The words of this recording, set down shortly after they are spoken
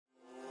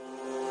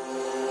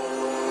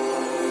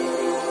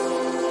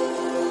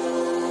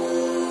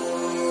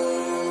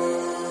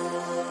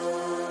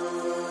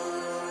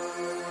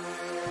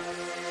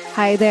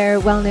Hi there,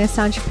 wellness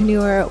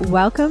entrepreneur.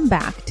 Welcome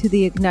back to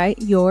the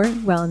Ignite Your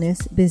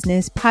Wellness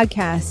Business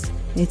podcast.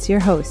 It's your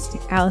host,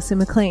 Allison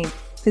McLean,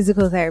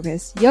 physical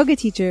therapist, yoga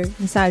teacher,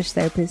 massage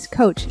therapist,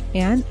 coach,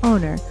 and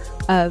owner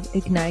of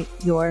Ignite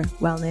Your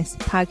Wellness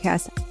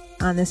podcast.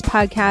 On this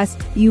podcast,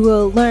 you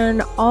will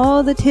learn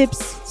all the tips,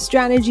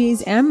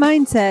 strategies, and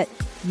mindset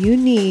you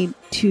need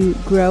to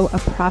grow a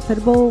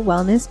profitable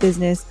wellness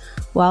business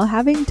while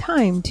having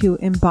time to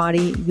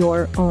embody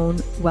your own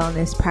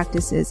wellness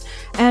practices.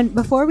 And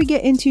before we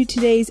get into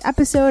today's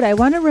episode, I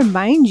want to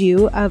remind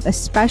you of a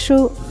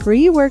special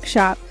free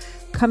workshop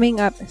coming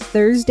up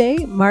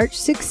Thursday, March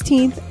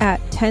 16th at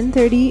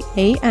 10:30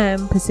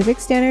 a.m. Pacific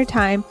Standard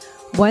Time,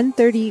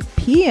 1:30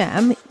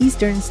 p.m.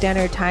 Eastern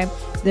Standard Time.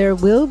 There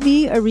will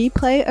be a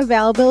replay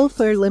available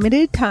for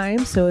limited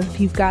time. So if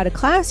you've got a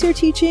class you're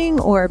teaching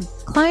or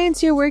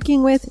clients you're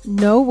working with,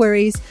 no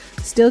worries.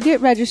 Still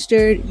get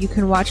registered. You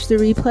can watch the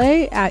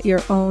replay at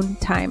your own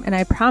time. And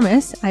I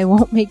promise I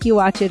won't make you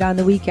watch it on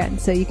the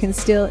weekend, so you can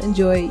still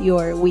enjoy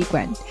your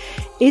weekend.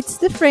 It's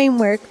the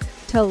framework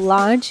to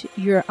launch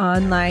your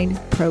online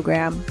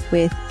program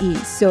with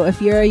ease. So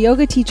if you're a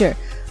yoga teacher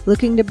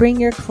looking to bring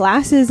your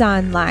classes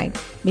online,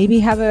 maybe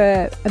have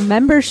a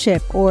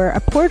membership or a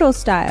portal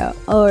style,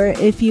 or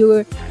if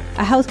you're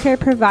a healthcare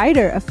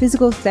provider, a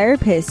physical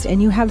therapist,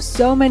 and you have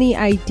so many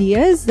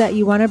ideas that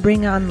you want to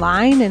bring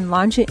online and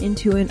launch it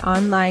into an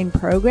online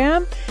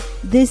program,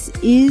 this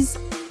is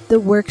the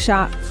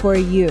workshop for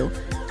you.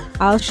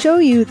 I'll show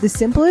you the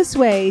simplest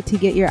way to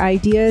get your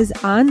ideas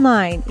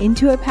online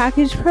into a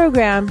packaged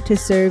program to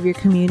serve your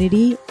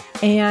community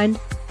and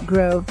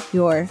grow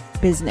your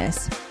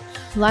business.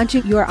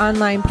 Launching your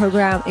online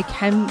program, it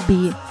can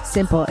be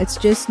simple. It's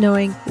just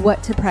knowing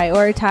what to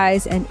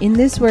prioritize. And in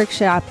this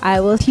workshop, I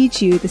will teach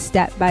you the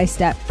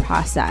step-by-step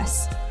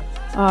process.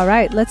 All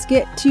right, let's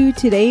get to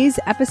today's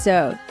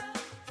episode.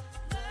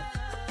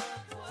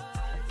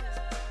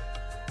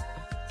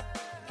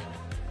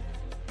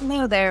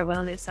 Hello there,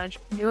 wellness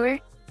entrepreneur.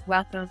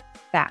 Welcome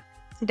back.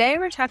 Today,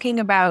 we're talking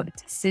about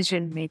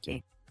decision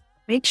making.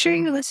 Make sure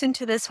you listen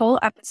to this whole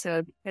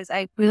episode because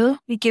I will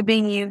be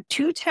giving you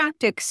 2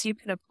 tactics you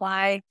can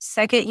apply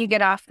second you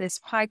get off this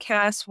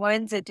podcast.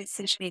 One's a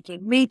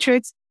decision-making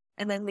matrix,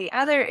 and then the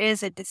other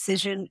is a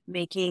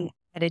decision-making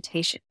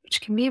meditation,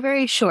 which can be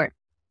very short.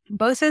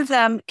 Both of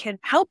them can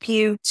help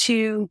you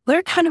to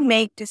learn how to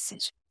make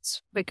decisions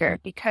quicker,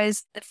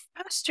 because the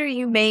faster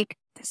you make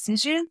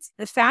decisions,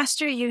 the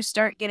faster you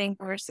start getting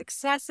more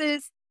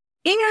successes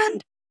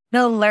and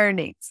the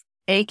learnings,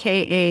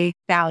 aka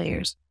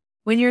failures.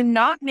 When you're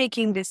not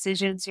making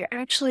decisions, you're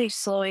actually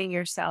slowing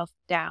yourself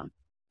down.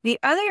 The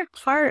other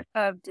part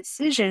of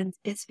decisions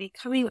is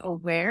becoming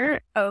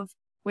aware of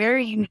where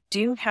you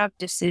do have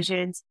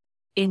decisions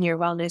in your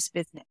wellness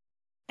business.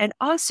 And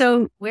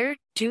also, where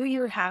do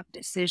you have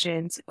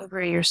decisions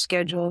over your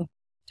schedule,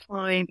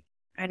 time,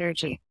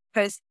 energy?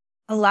 Because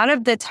a lot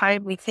of the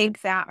time we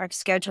think that our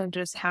schedule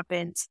just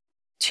happens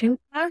to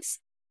us,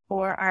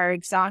 or our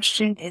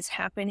exhaustion is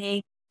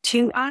happening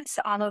to us.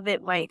 All of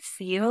it might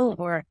feel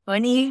or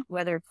funny,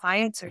 whether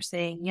clients are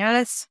saying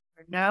yes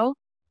or no.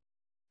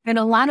 And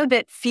a lot of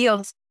it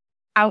feels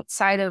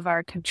outside of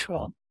our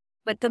control.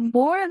 But the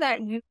more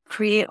that you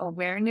create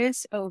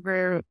awareness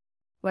over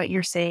what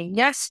you're saying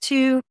yes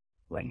to,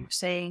 what you're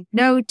saying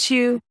no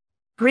to,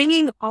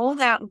 bringing all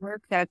that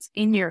work that's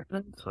in your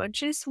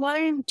unconscious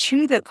mind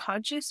to the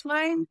conscious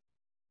mind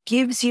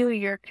gives you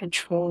your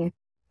control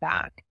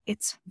back.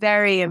 It's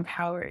very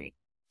empowering.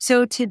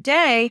 So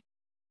today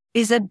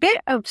is a bit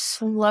of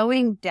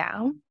slowing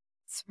down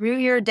through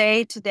your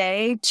day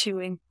today to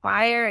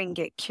inquire and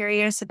get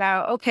curious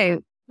about, okay,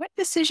 what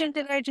decision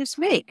did I just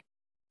make?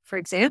 For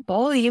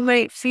example, you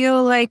might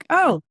feel like,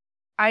 oh,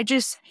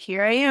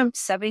 here I am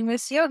subbing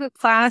this yoga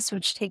class,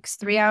 which takes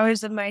 3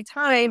 hours of my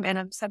time, and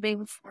I'm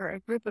subbing for a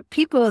group of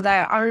people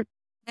that aren't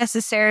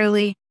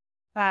necessarily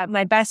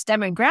my best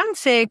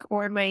demographic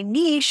or my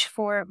niche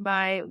for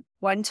my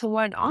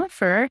one-to-one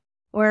offer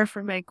or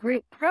for my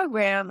group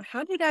program.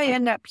 How did I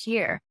end up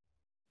here?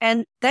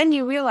 And then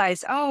you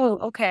realize, oh,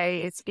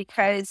 okay, it's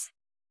because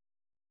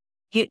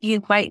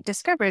you might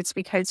discover it's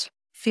because you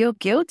feel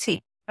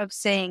guilty of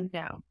saying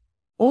no.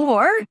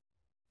 Or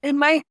you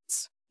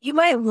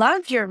might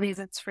love your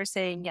reasons for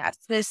saying yes.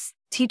 This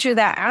teacher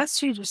that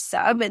asked you to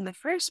sub in the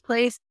first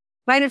place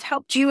might have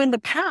helped you in the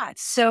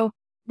past. So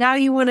now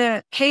you want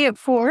to pay it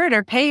forward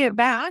or pay it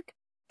back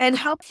and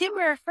help him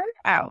or her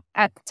out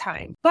at the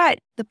time. But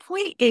the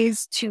point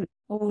is to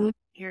own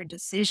your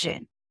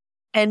decision.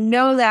 And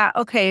know that,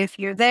 okay, if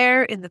you're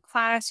there in the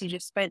class, you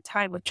just spent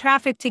time with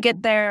traffic to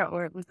get there,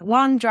 or it was a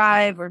long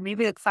drive, or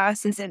maybe the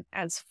class isn't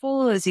as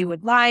full as you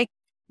would like,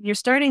 you're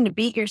starting to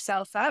beat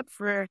yourself up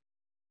for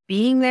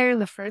being there in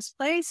the first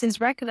place, is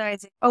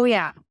recognizing, oh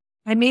yeah,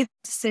 I made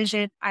the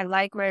decision. I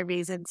like my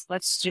reasons.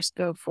 Let's just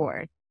go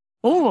forward.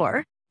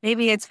 Or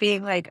maybe it's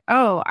being like,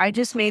 oh, I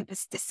just made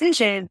this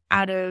decision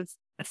out of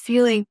a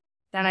feeling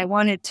that I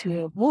wanted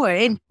to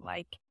avoid,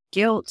 like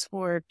guilt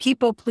or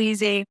people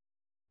pleasing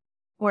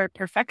or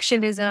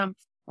perfectionism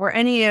or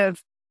any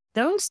of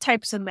those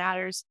types of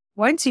matters,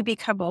 once you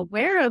become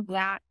aware of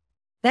that,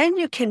 then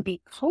you can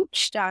be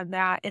coached on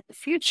that in the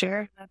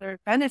future. Another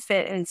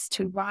benefit as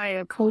to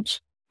why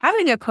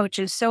having a coach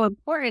is so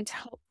important to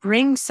help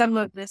bring some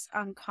of this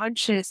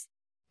unconscious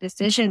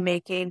decision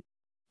making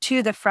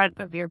to the front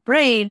of your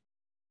brain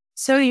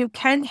so you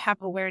can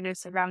have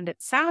awareness around it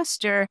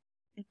faster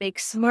and make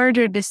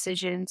smarter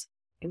decisions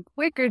and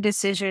quicker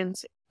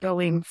decisions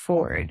going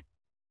forward.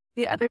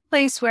 The other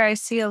place where I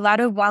see a lot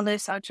of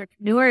wellness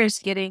entrepreneurs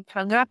getting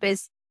hung up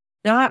is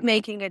not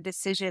making a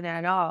decision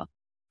at all,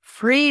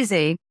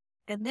 freezing,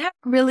 and that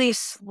really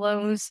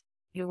slows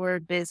your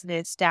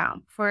business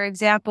down. For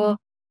example,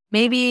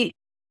 maybe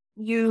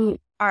you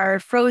are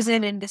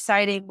frozen in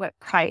deciding what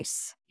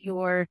price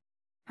your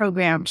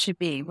program should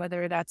be,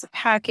 whether that's a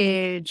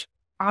package,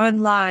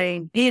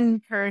 online, in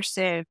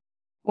person,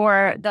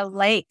 or the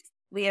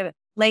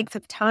length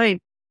of time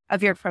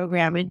of your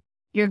program. And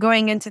you're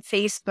going into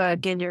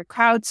Facebook and you're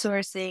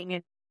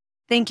crowdsourcing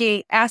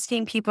and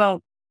asking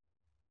people,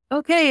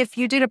 okay, if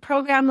you did a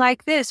program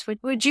like this, what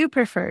would you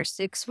prefer?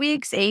 6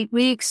 weeks, 8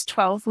 weeks,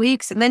 12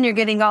 weeks? And then you're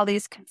getting all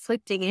these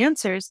conflicting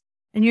answers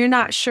and you're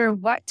not sure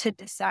what to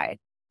decide.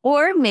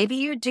 Or maybe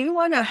you do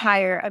want to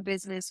hire a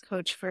business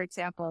coach, for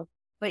example,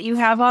 but you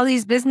have all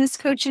these business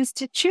coaches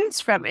to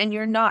choose from and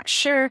you're not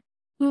sure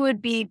who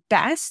would be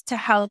best to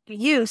help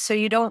you. So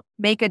you don't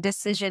make a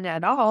decision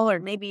at all, or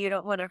maybe you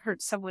don't want to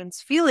hurt someone's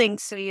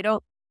feelings. So you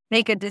don't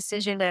make a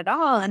decision at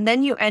all. And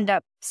then you end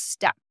up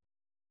stuck.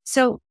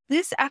 So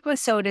this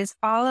episode is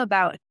all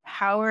about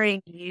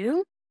empowering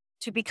you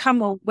to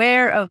become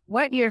aware of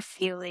what you're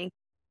feeling,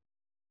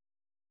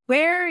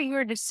 where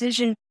your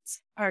decisions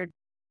are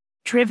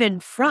driven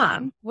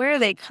from. Where are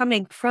they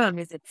coming from?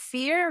 Is it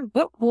fear?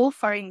 What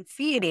wolf are you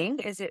feeding?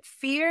 Is it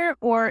fear,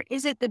 or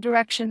is it the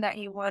direction that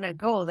you want to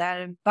go,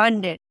 that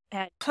abundance,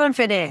 that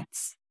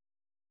confidence?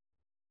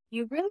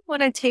 You really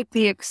want to take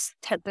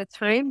the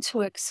time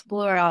to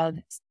explore all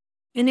this.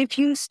 And if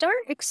you start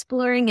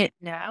exploring it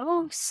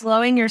now,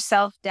 slowing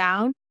yourself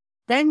down,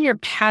 then your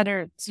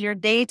patterns, your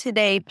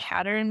day-to-day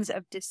patterns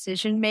of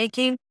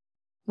decision-making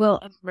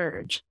will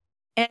emerge.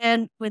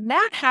 And when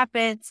that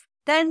happens,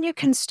 then you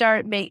can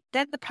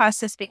then the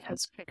process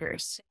becomes quicker,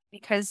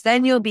 because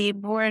then you'll be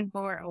more and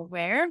more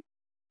aware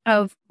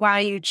of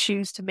why you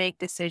choose to make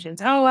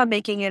decisions. Oh, I'm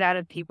making it out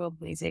of people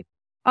pleasing.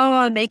 Oh,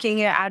 I'm making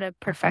it out of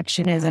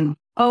perfectionism.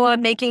 Oh,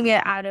 I'm making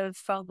it out of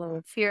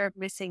FOMO, fear of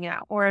missing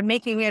out, or I'm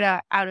making it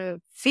out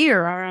of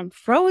fear, or I'm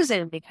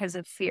frozen because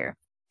of fear.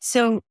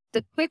 So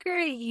the quicker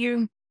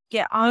you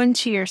get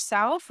onto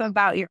yourself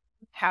about your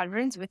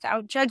patterns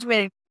without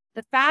judgment,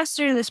 the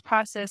faster this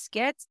process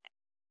gets,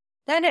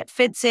 then it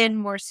fits in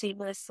more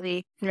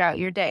seamlessly throughout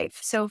your day.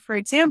 So for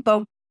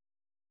example,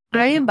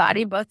 I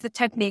embody both the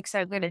techniques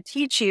I'm going to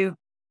teach you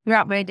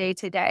throughout my day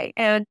to day.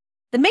 And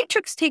the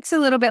matrix takes a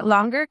little bit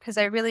longer because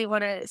I really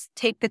want to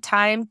take the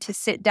time to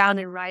sit down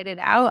and write it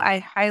out. I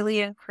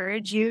highly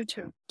encourage you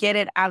to get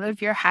it out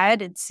of your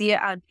head and see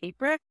it on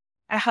paper.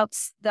 It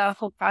helps the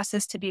whole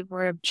process to be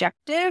more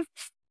objective.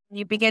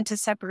 You begin to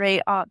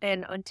separate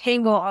and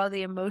untangle all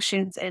the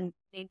emotions and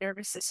the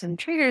nervous system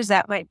triggers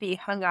that might be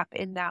hung up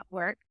in that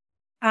work.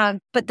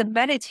 But the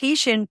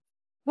meditation,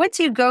 once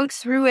you go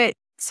through it,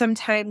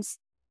 sometimes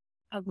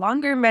a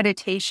longer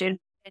meditation,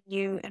 and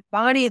you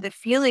embody the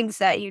feelings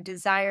that you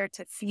desire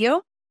to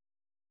feel,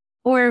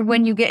 or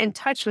when you get in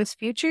touch with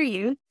future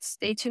you,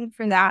 stay tuned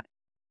for that,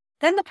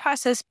 then the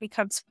process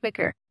becomes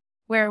quicker,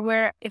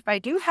 where if I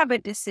do have a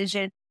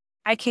decision,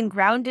 I can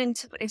ground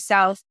into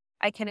myself,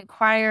 I can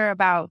inquire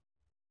about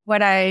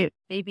what I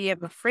maybe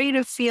am afraid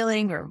of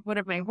feeling, or what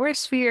are my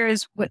worst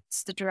fears,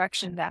 what's the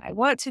direction that I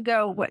want to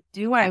go, what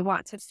do I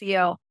want to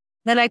feel,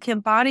 then I can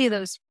embody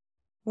those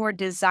more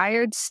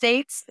desired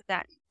states,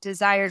 that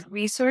desired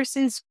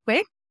resources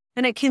quick,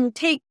 and it can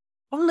take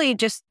only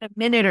just a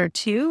minute or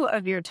two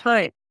of your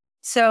time.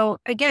 So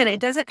again, it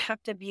doesn't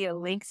have to be a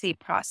lengthy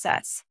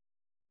process.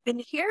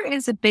 And here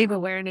is a big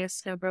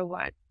awareness, number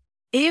one.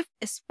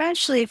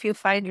 Especially if you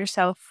find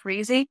yourself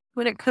freezing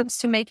when it comes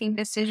to making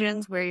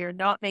decisions, where you're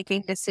not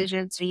making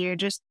decisions, so you're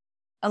just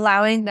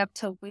allowing them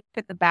to loop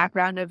in the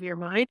background of your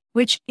mind,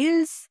 which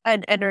is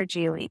an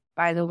energy leak,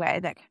 by the way,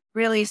 that can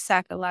really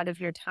suck a lot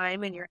of your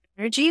time and your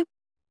energy.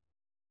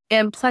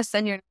 And plus,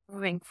 then you're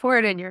moving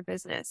forward in your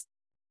business.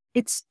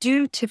 It's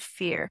due to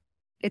fear.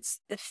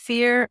 It's the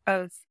fear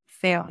of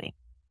failing.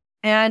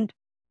 And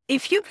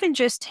if you can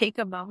just take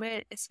a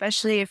moment,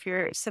 especially if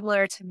you're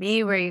similar to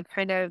me, where you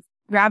kind of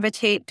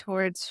gravitate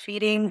towards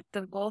feeding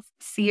the both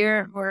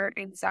fear or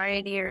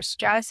anxiety or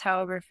stress,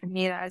 however, for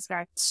me, that has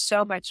gotten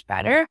so much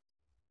better,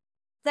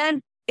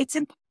 then it's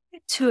important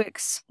to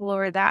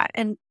explore that.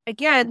 And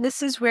again,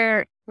 this is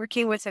where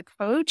working with a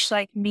coach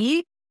like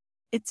me,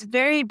 it's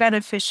very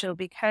beneficial,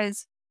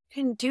 because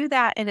you can do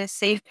that in a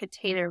safe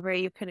container where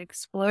you can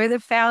explore the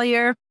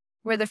failure,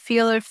 where the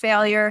feel of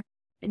failure,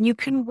 and you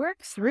can work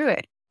through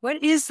it.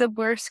 What is the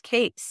worst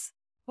case?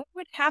 What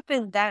would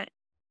happen then?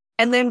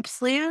 And then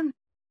plan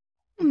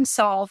and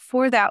solve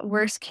for that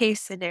worst case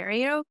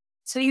scenario,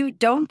 So you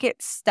don't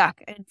get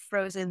stuck and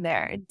frozen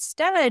there.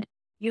 Instead,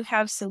 you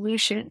have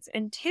solutions.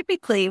 And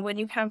typically, when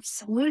you have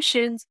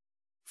solutions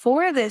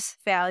for this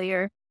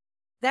failure,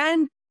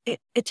 then it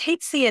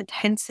takes the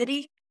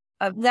intensity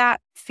of that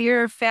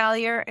fear of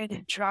failure and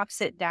it drops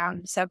it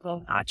down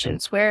several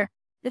notches where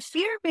the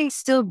fear may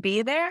still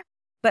be there,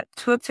 but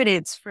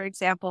confidence, for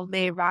example,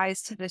 may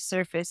rise to the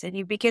surface and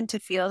you begin to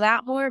feel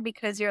that more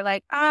because you're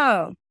like,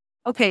 oh,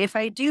 okay, if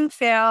I do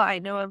fail, I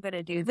know I'm going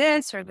to do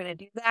this or I'm going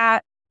to do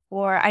that,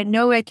 or I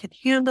know I can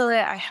handle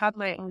it. I have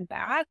my own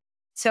back.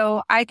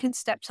 So I can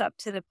step up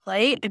to the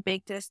plate and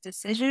make this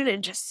decision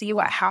and just see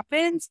what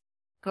happens,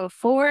 go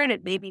forward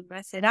and maybe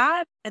mess it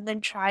up and then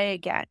try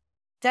again.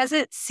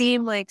 Doesn't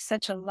seem like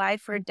such a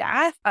life or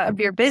death of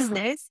your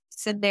business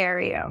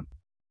scenario.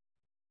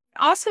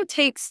 It also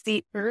takes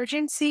the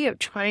urgency of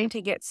trying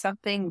to get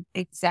something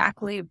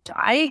exactly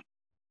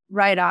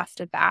right off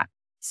the bat.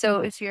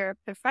 So if you're a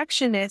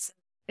perfectionist,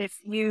 if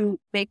you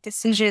make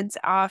decisions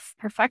off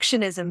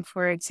perfectionism,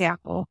 for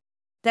example,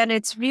 then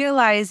it's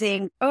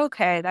realizing,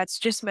 okay, that's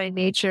just my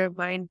nature of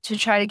mine to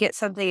try to get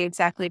something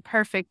exactly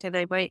perfect. And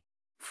I might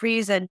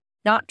freeze and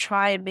not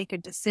try and make a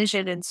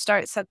decision and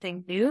start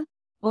something new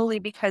only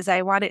because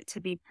I want it to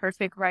be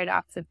perfect right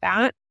off the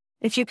bat.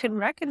 If you can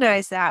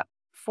recognize that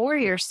for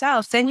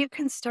yourself, then you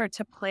can start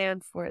to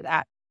plan for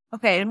that.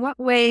 Okay, in what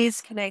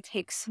ways can I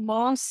take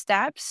small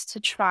steps to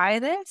try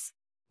this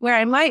where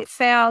I might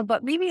fail,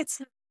 but maybe it's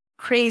not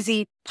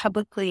crazy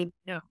publicly?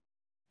 No.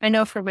 I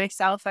know for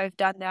myself, I've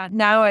done that.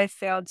 Now I've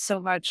failed so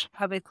much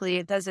publicly,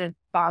 it doesn't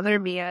bother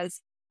me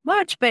as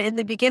much. But in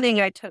the beginning,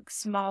 I took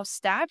small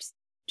steps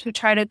to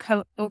try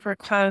to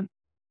overcome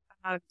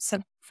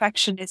some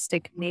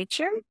perfectionistic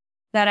nature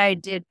that I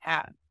did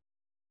have.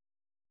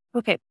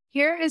 Okay,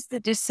 here is the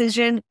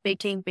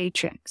decision-making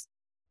matrix.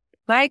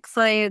 My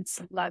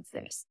clients love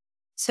this.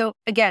 So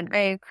again, I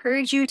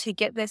encourage you to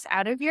get this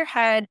out of your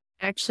head,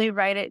 actually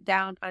write it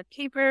down on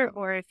paper,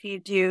 or if you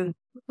do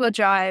Google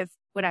Drive,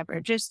 whatever,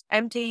 just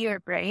empty your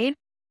brain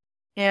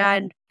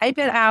and type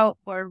it out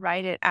or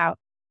write it out.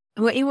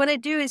 And what you want to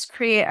do is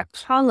create a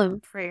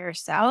column for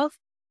yourself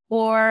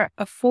or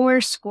a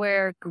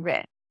 4-square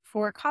grid,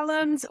 4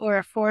 columns or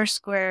a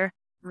 4-square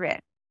grid.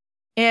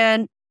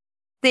 And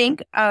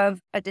think of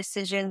a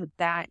decision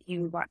that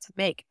you want to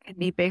make. It can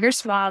be big or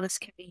small. This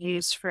can be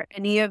used for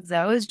any of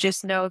those.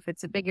 Just know if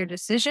it's a bigger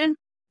decision,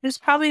 there's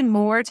probably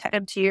more to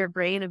empty your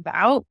brain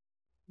about.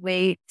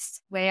 Weigh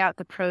out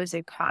the pros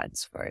and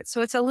cons for it.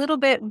 So it's a little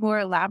bit more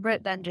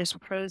elaborate than just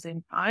pros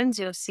and cons.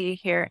 You'll see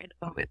here in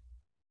a moment.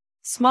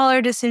 Smaller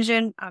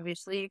decision,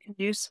 obviously you can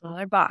do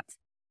smaller box.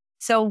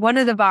 So one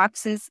of the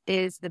boxes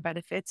is the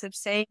benefits of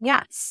saying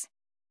yes.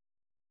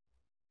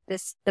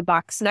 The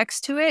box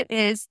next to it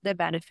is the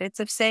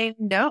benefits of saying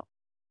no.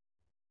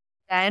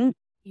 Then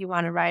you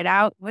want to write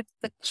out what's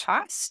the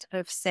cost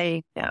of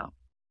saying no,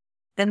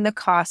 then the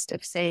cost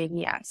of saying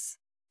yes.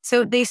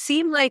 So they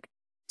seem like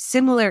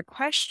similar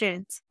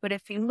questions, but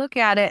if you look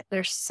at it,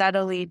 they're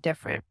subtly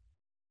different.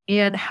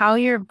 And how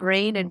your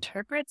brain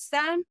interprets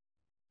them,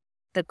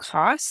 the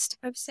cost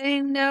of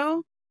saying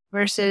no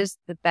versus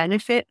the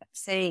benefit of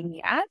saying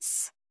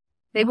yes,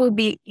 they will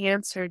be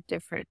answered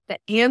different. The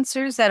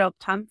answers that'll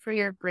come for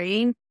your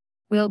brain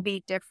will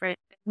be different.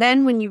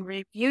 Then when you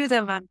review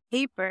them on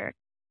paper,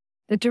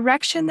 the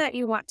direction that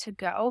you want to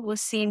go will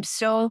seem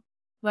so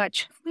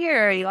much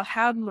clearer. You'll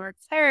have more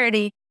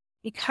clarity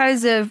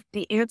because of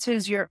the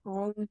answers your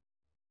own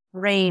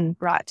brain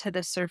brought to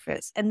the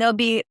surface. And they'll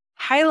be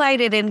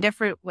highlighted in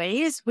different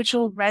ways, which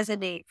will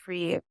resonate for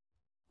you.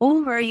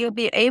 Or you'll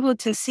be able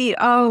to see,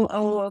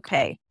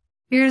 okay,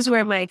 here's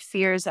where my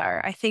fears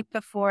are. I think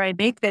before I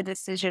make the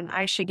decision,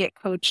 I should get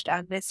coached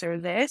on this or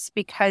this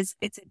because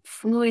it's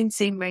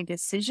influencing my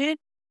decision.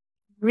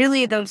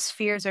 Really, those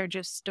fears are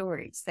just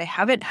stories. They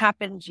haven't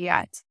happened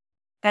yet.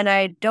 And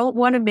I don't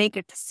want to make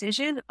a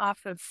decision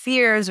off of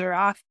fears or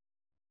off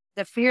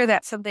the fear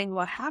that something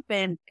will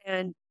happen.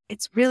 And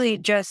it's really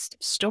just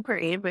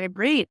story in my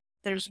brain.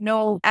 There's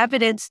no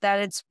evidence that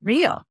it's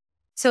real.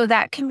 So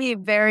that can be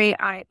very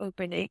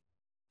eye-opening.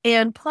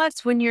 And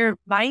plus, when you're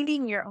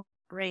minding your own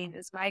brain,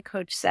 as my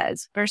coach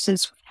says,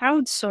 versus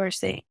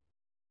crowdsourcing,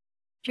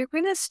 you're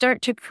going to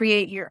start to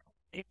create your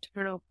own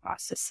internal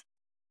process.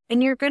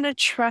 And you're going to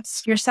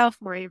trust yourself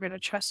more. You're going to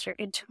trust your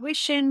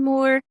intuition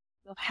more.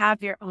 You'll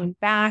have your own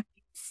back.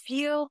 You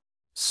feel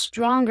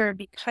stronger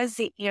because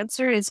the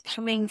answer is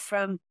coming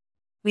from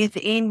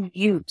within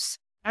you.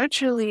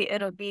 Naturally,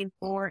 it'll be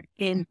more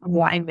in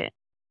alignment.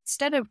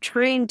 Instead of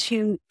trying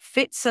to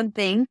fit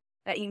something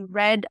that you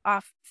read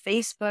off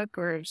Facebook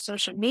or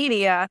social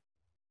media,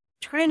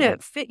 trying to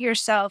fit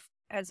yourself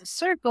as a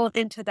circle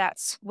into that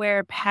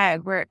square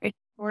peg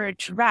or a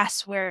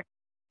dress where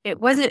it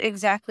wasn't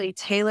exactly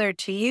tailored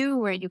to you,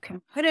 where you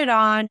can put it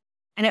on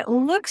and it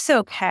looks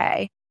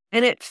okay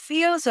and it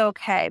feels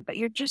okay, but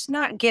you're just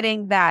not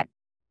getting that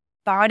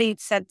body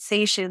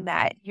sensation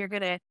that you're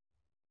going to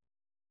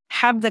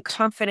have the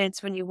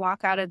confidence when you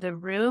walk out of the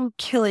room,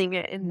 killing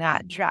it in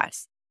that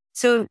dress.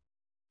 So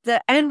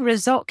the end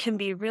result can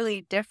be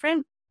really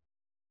different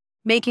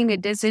making a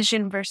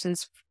decision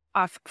versus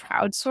off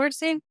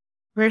crowdsourcing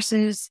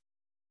versus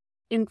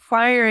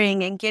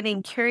inquiring and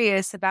getting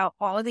curious about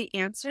all the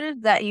answers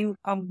that you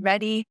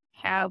already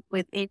have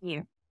within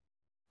you.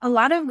 A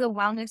lot of the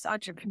wellness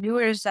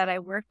entrepreneurs that I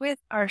work with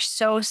are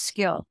so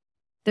skilled.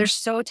 They're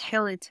so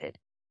talented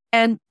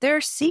and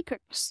they're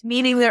seekers,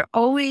 meaning they're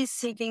always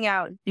seeking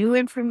out new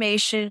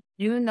information,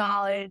 new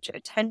knowledge,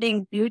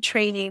 attending new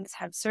trainings,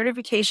 have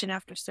certification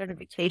after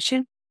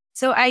certification.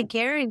 So I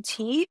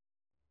guarantee,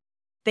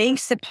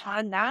 based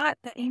upon that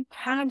you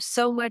have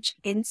so much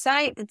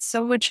insight and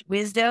so much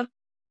wisdom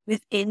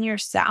within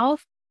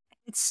yourself.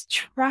 It's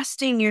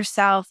trusting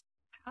yourself.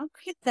 How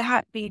could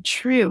that be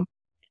true?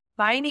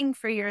 Finding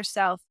for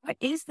yourself, what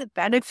is the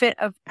benefit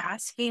of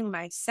asking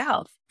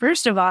myself?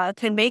 First of all, it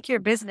can make your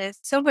business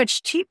so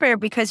much cheaper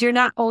because you're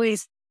not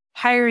always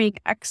hiring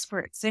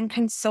experts and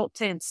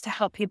consultants to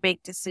help you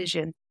make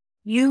decisions.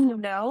 You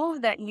know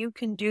that you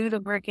can do the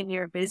work in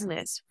your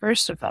business,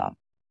 first of all.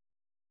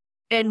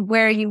 And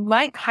where you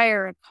might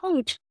hire a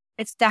coach,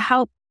 it's to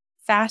help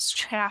fast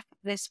track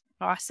this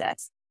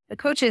process. The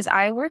coaches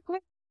I work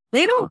with,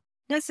 they don't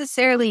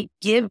necessarily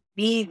give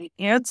me the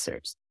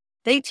answers.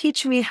 They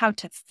teach me how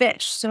to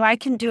fish so I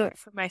can do it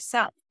for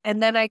myself.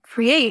 And then I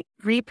create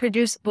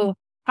reproducible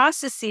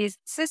processes,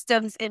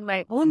 systems in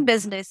my own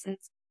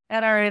businesses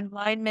that are in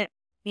alignment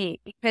with me,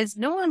 because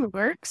no one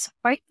works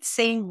quite the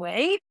same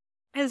way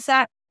as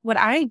that what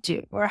I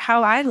do or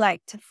how I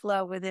like to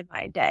flow within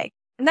my day.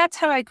 And that's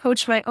how I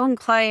coach my own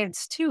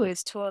clients too,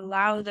 is to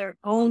allow their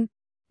own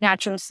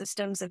natural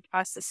systems and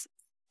processes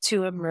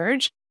to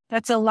emerge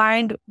that's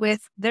aligned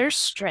with their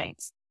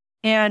strengths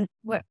and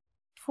what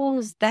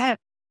pulls them,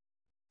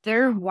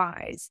 their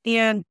whys,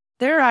 and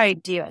their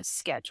ideal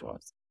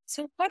schedules.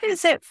 So what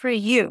is it for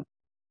you?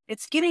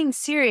 It's getting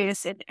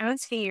serious and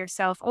asking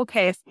yourself,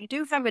 okay, if you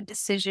do have a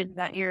decision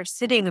that you're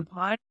sitting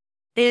upon,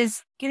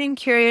 is getting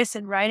curious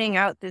and writing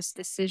out this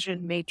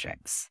decision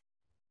matrix.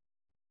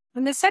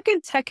 And the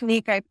second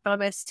technique I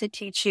promise to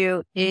teach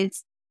you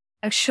is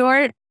a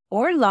short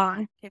or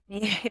long, it can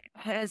be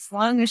as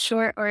long as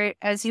short or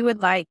as you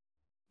would like,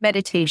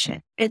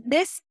 meditation. And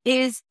this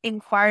is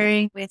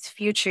inquiring with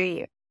future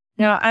you.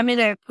 Now, I'm in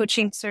a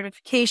coaching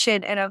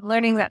certification and I'm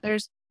learning that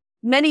there's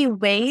many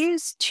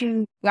ways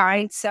to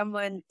guide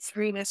someone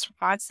through this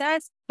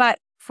process, but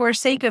for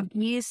sake of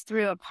ease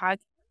through a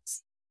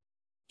podcast,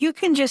 you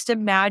can just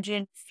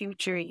imagine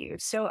future you.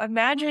 So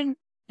imagine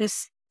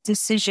this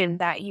decision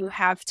that you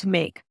have to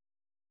make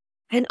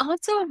and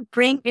also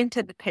bring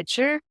into the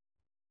picture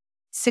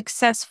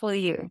successful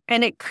you.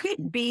 And it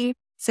could be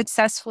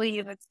successful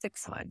you in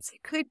 6 months.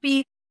 It could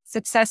be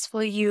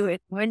successful you in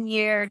 1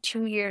 year,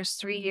 2 years,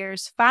 3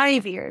 years,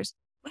 5 years,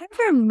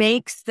 whatever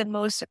makes the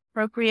most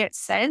appropriate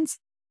sense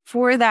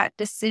for that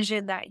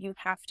decision that you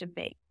have to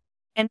make.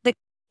 And the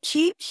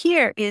key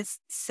here is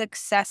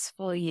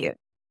successful you.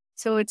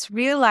 So it's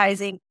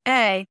realizing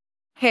A,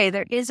 hey,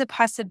 there is a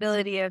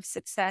possibility of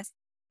success.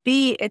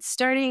 B, it's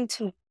starting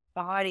to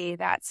embody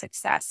that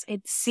success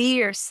and see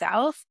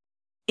yourself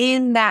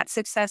in that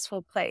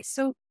successful place.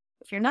 So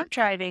if you're not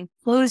driving,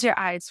 close your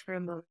eyes for a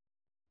moment.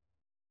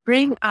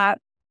 Bring up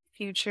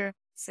future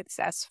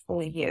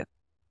successful you.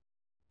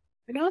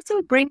 And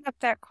also bring up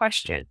that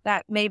question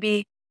that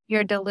maybe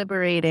you're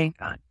deliberating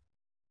on.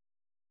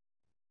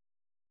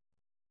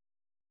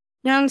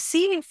 Now,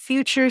 seeing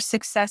future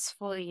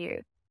successful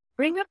you,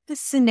 bring up the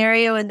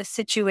scenario and the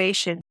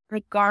situation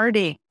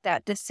regarding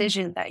that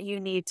decision that you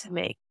need to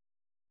make.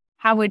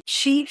 How would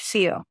she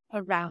feel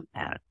around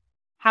that?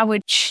 How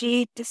would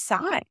she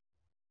decide?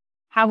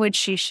 How would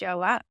she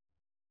show up?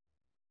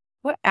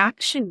 What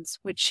actions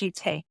would she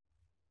take?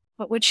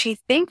 What would she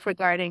think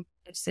regarding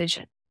the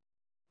decision?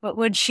 What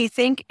would she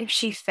think if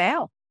she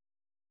failed?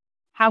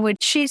 How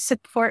would she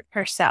support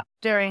herself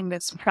during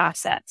this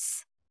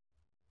process?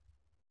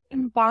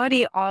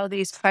 Embody all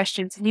these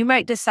questions. And you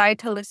might decide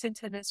to listen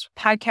to this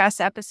podcast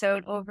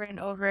episode over and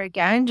over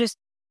again, just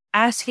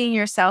asking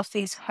yourself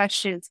these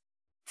questions,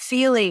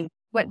 feeling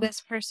what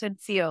this person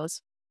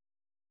feels,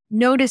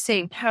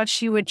 noticing how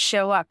she would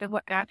show up and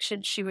what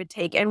action she would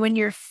take. And when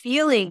you're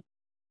feeling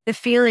the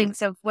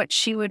feelings of what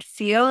she would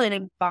feel and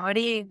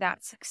embodying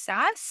that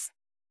success,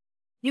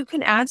 you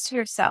can ask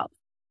yourself,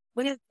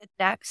 what is the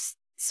next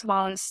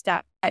smallest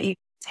step that you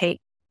take?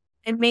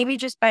 And maybe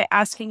just by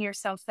asking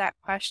yourself that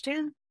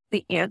question,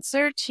 the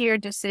answer to your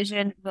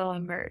decision will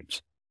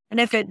emerge. And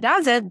if it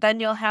doesn't, then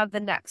you'll have the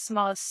next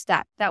smallest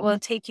step that will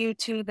take you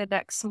to the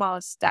next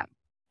smallest step.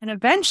 And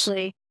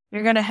eventually,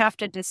 you're going to have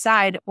to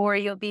decide, or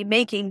you'll be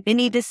making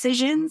mini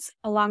decisions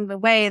along the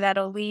way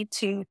that'll lead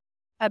to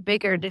a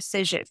bigger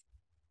decision.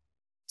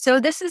 So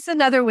this is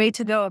another way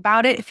to go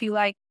about it. If you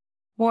like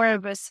more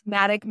of a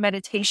somatic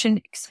meditation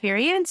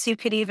experience, you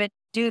could even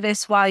do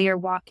this while you're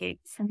walking.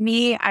 For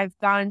me, I've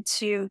gone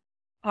to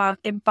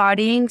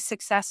embodying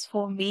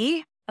successful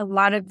me a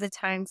lot of the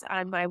times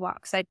on my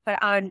walks. I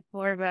put on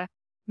more of a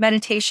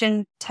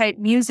meditation type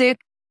music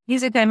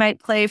I might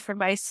play for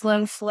my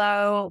slow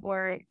flow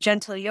or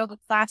gentle yoga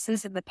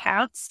classes in the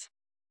past.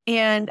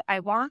 and I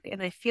walk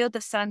and I feel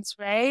the sun's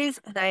rays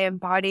and I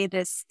embody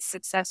this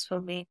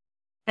successful me.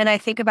 And I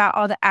think about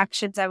all the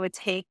actions I would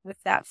take with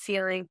that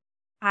feeling.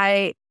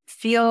 I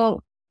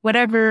feel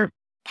whatever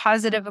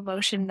positive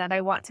emotion that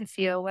I want to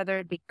feel, whether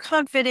it be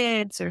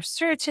confidence or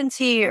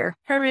certainty or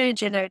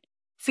courage. And I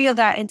feel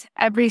that into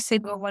every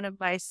single one of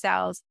my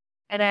cells.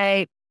 And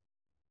I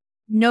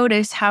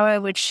notice how I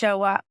would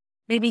show up,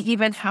 maybe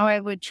even how I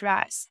would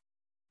dress,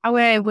 how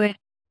I would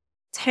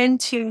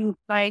tend to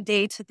my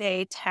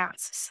day-to-day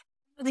tasks.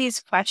 These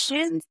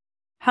questions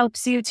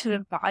helps you to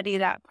embody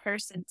that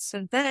person.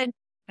 So then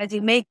as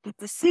you make the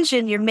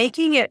decision, you're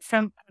making it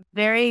from a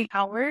very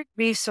powered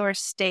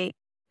resource state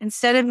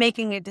instead of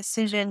making a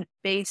decision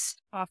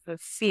based off of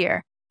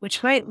fear,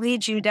 which might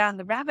lead you down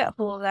the rabbit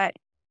hole that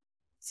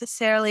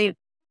necessarily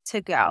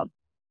to go.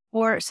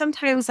 Or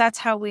sometimes that's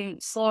how we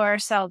slow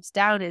ourselves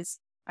down, is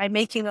by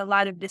making a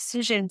lot of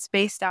decisions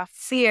based off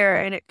fear,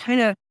 and it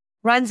kind of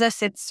runs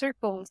us in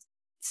circles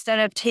instead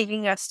of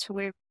taking us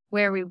to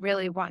where we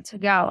really want to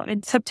go.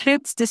 And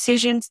sometimes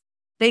decisions,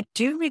 they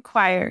do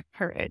require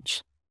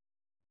courage,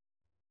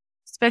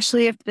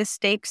 especially if the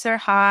stakes are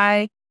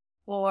high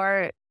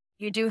or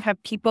you do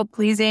have people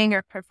pleasing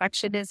or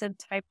perfectionism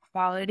type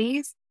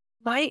qualities.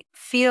 Might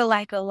feel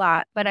like a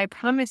lot, but I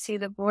promise you,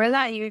 the more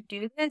that you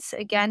do this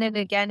again and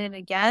again and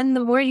again,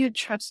 the more you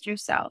trust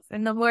yourself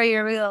and the more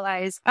you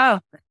realize, oh,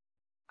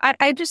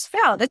 I just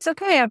failed. It's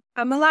okay.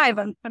 I'm alive.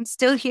 I'm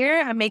still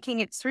here. I'm making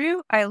it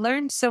through. I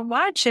learned so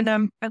much and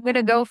I'm going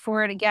to go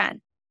for it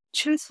again.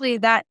 Truthfully,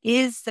 that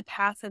is the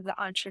path of the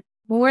entrepreneur.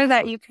 The more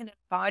that you can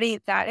embody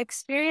that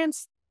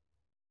experience,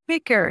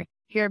 quicker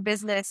your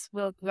business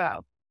will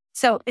grow.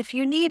 So if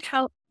you need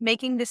help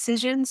making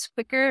decisions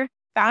quicker,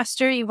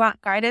 faster, you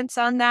want guidance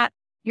on that,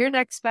 your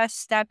next best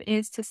step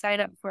is to sign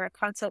up for a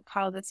consult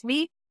call with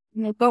me.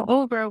 And we'll go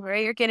over where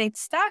you're getting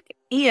stuck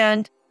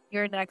and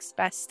your next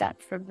best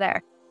step from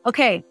there.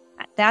 Okay,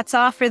 that's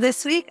all for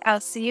this week. I'll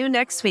see you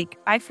next week.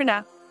 Bye for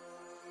now.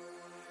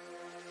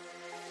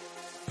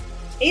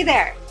 Hey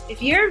there.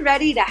 If you're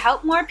ready to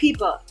help more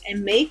people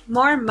and make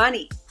more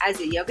money as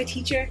a yoga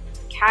teacher,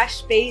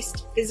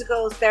 cash-based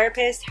physical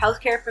therapist,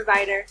 healthcare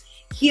provider,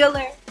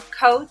 healer,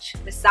 coach,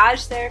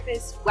 massage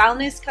therapist,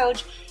 wellness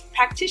coach,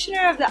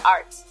 practitioner of the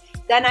arts,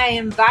 then I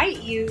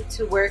invite you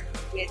to work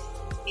with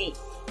me.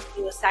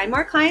 You will sign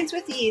more clients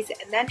with ease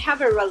and then have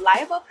a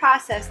reliable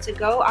process to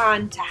go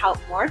on to help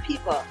more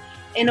people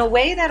in a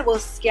way that will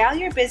scale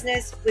your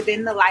business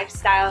within the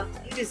lifestyle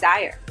you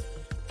desire.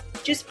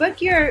 Just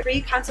book your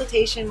free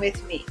consultation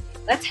with me.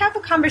 Let's have a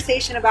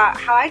conversation about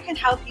how I can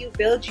help you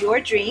build your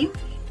dream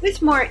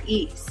with more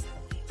ease.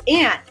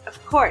 And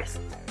of course,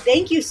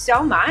 thank you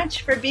so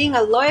much for being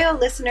a loyal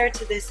listener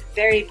to this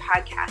very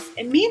podcast.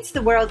 It means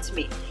the world to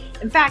me.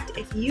 In fact,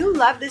 if you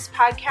love this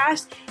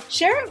podcast,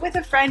 share it with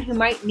a friend who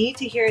might need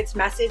to hear its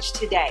message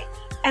today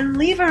and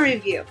leave a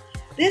review.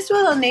 This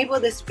will enable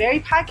this very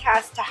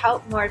podcast to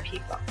help more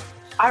people.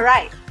 All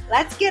right,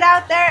 let's get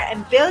out there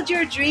and build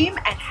your dream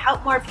and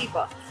help more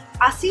people.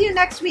 I'll see you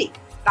next week.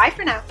 Bye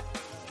for now.